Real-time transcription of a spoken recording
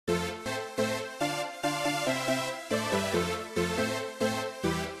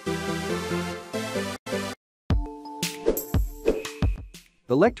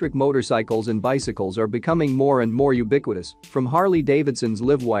Electric motorcycles and bicycles are becoming more and more ubiquitous, from Harley-Davidson's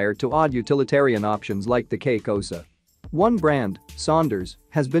Livewire to odd utilitarian options like the K-Cosa. One brand, Sondors,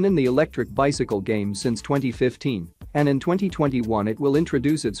 has been in the electric bicycle game since 2015, and in 2021 it will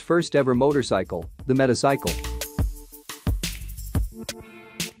introduce its first ever motorcycle, the Metacycle.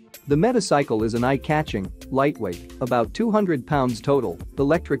 The Metacycle is an eye-catching, lightweight, about 200 pounds total,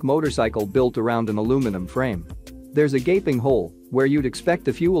 electric motorcycle built around an aluminum frame. There's a gaping hole where you'd expect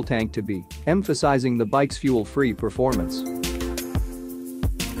the fuel tank to be, emphasizing the bike's fuel-free performance.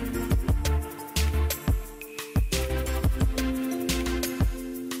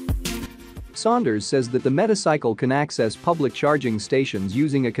 Sondors says that the Metacycle can access public charging stations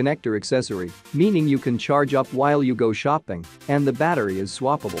using a connector accessory, meaning you can charge up while you go shopping, and the battery is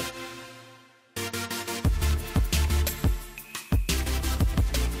swappable.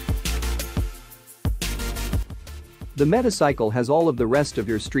 The Metacycle has all of the rest of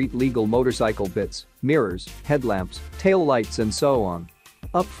your street-legal motorcycle bits, mirrors, headlamps, tail lights and so on.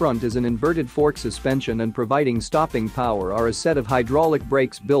 Up front is an inverted fork suspension, and providing stopping power are a set of hydraulic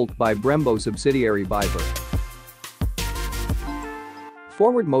brakes built by Brembo subsidiary Biver.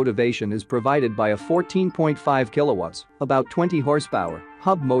 Forward motivation is provided by a 14.5 kilowatts, about 20 horsepower,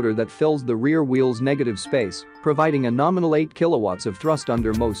 hub motor that fills the rear wheel's negative space, providing a nominal 8 kilowatts of thrust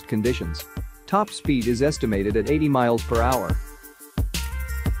under most conditions. Top speed is estimated at 80 miles per hour.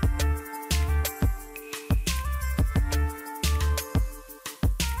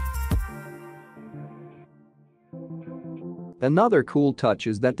 Another cool touch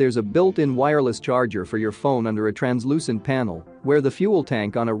is that there's a built-in wireless charger for your phone under a translucent panel, where the fuel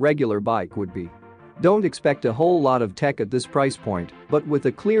tank on a regular bike would be. Don't expect a whole lot of tech at this price point, but with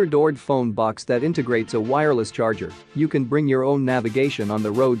a clear-doored phone box that integrates a wireless charger, you can bring your own navigation on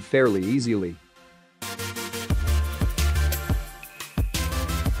the road fairly easily.